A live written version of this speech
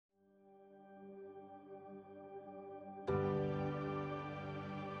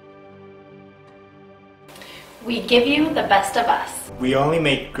We give you the best of us. We only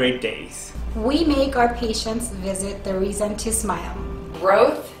make great days. We make our patients visit the reason to smile.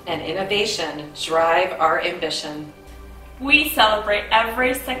 Growth and innovation drive our ambition. We celebrate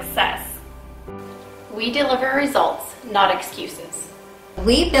every success. We deliver results, not excuses.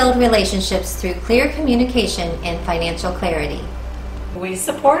 We build relationships through clear communication and financial clarity. We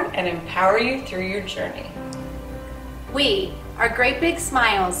support and empower you through your journey. We are Great Big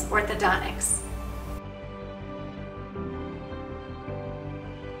Smiles Orthodontics.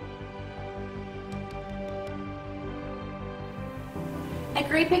 At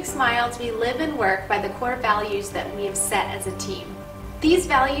Great Big Smiles, we live and work by the core values that we have set as a team. These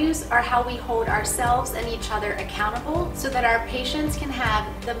values are how we hold ourselves and each other accountable so that our patients can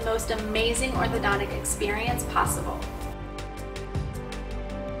have the most amazing orthodontic experience possible.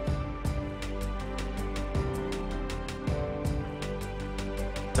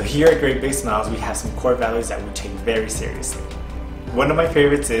 So here at Great Big Smiles, we have some core values that we take very seriously. One of my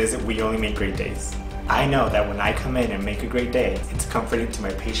favorites is we only make great days. I know that when I come in and make a great day, it's comforting to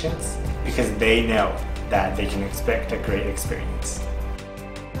my patients because they know that they can expect a great experience.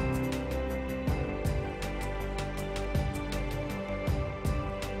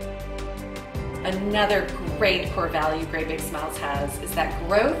 Another great core value Great Big Smiles has is that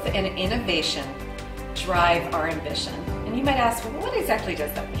growth and innovation drive our ambition. And you might ask, well, what exactly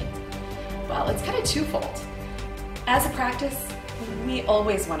does that mean? Well, it's kind of twofold. As a practice, we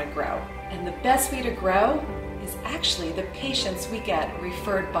always want to grow. And the best way to grow is actually the patients we get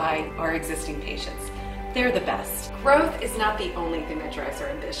referred by our existing patients. They're the best. Growth is not the only thing that drives our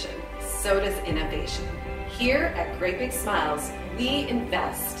ambition. So does innovation. Here at Great Big Smiles, we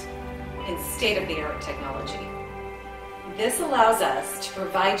invest in state-of-the-art technology. This allows us to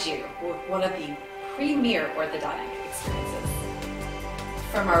provide you with one of the premier orthodontic experiences.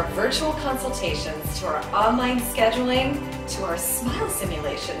 From our virtual consultations to our online scheduling to our smile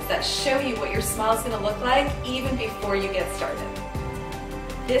simulations that show you what your smile is going to look like even before you get started.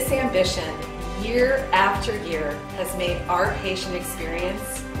 This ambition, year after year, has made our patient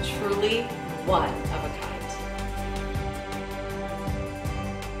experience truly one of a kind.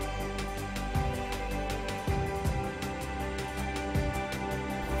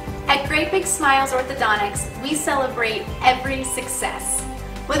 At Great Big Smiles Orthodontics, we celebrate every success.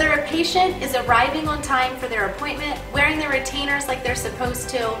 Whether a patient is arriving on time for their appointment, wearing their retainers like they're supposed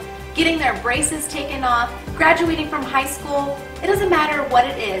to, getting their braces taken off, graduating from high school, it doesn't matter what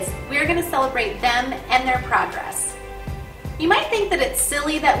it is, we're going to celebrate them and their progress. You might think that it's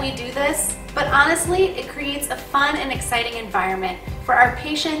silly that we do this, but honestly, it creates a fun and exciting environment for our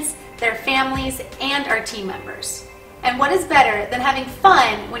patients, their families, and our team members. And what is better than having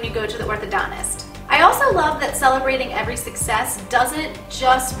fun when you go to the orthodontist? I also love that celebrating every success doesn't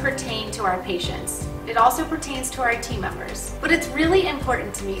just pertain to our patients. It also pertains to our team members. But it's really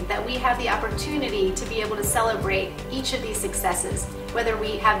important to me that we have the opportunity to be able to celebrate each of these successes, whether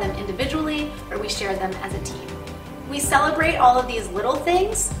we have them individually or we share them as a team. We celebrate all of these little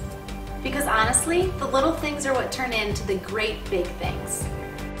things because honestly, the little things are what turn into the great big things.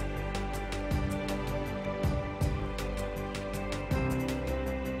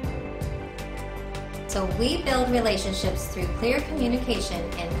 So we build relationships through clear communication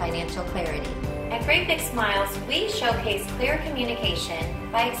and financial clarity. At Great Big Smiles, we showcase clear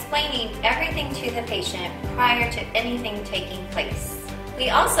communication by explaining everything to the patient prior to anything taking place. We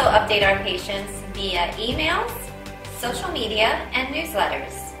also update our patients via emails, social media, and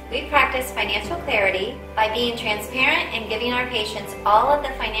newsletters. We practice financial clarity by being transparent and giving our patients all of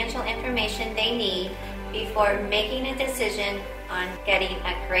the financial information they need before making a decision on getting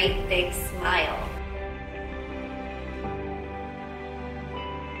a great big smile.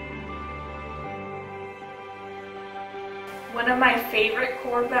 One of my favorite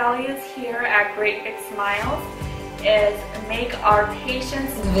core values here at Great Big Smiles is make our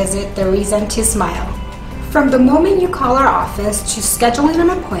patients visit the reason to smile. From the moment you call our office to scheduling an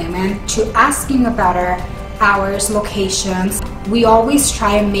appointment to asking about our hours, locations, we always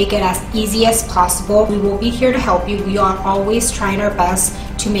try and make it as easy as possible. We will be here to help you. We are always trying our best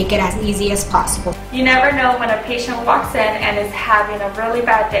to make it as easy as possible. You never know when a patient walks in and is having a really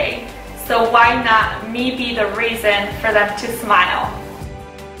bad day. So why not me be the reason for them to smile?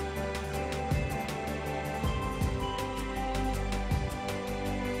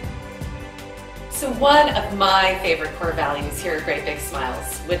 So one of my favorite core values here at Great Big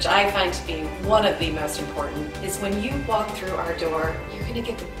Smiles, which I find to be one of the most important, is when you walk through our door, you're going to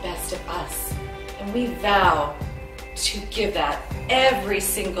get the best of us. And we vow to give that every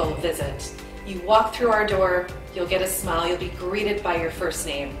single visit. You walk through our door, you'll get a smile, you'll be greeted by your first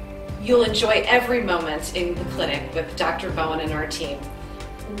name. You'll enjoy every moment in the clinic with Dr. Bowen and our team.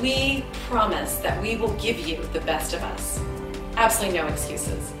 We promise that we will give you the best of us. Absolutely no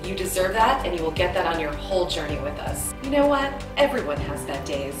excuses. You deserve that, and you will get that on your whole journey with us. You know what? Everyone has bad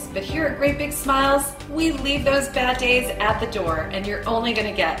days, but here at Great Big Smiles, we leave those bad days at the door, and you're only going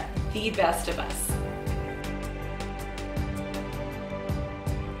to get the best of us.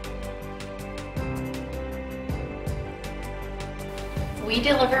 We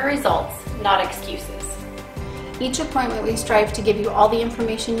deliver results, not excuses. Each appointment we strive to give you all the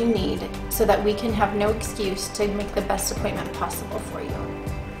information you need so that we can have no excuse to make the best appointment possible for you.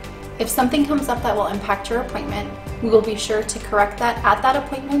 If something comes up that will impact your appointment, we will be sure to correct that at that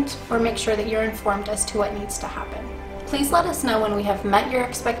appointment or make sure that you're informed as to what needs to happen. Please let us know when we have met your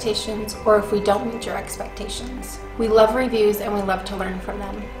expectations or if we don't meet your expectations. We love reviews and we love to learn from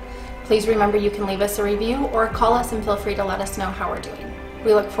them. Please remember you can leave us a review or call us and feel free to let us know how we're doing.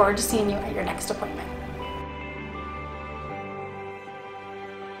 We look forward to seeing you at your next appointment.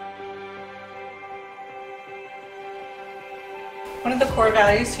 One of the core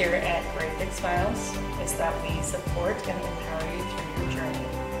values here at Great Big Smiles is that we support and empower you through your journey.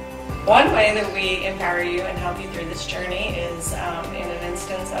 One way that we empower you and help you through this journey is in an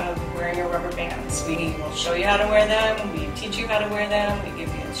instance of wearing your rubber bands. We will show you how to wear them, we teach you how to wear them, we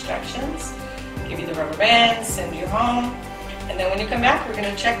give you instructions, give you the rubber bands, send you home, and then when you come back we're going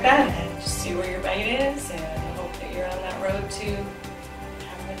to check that and just see where your bite is and hope that you're on that road to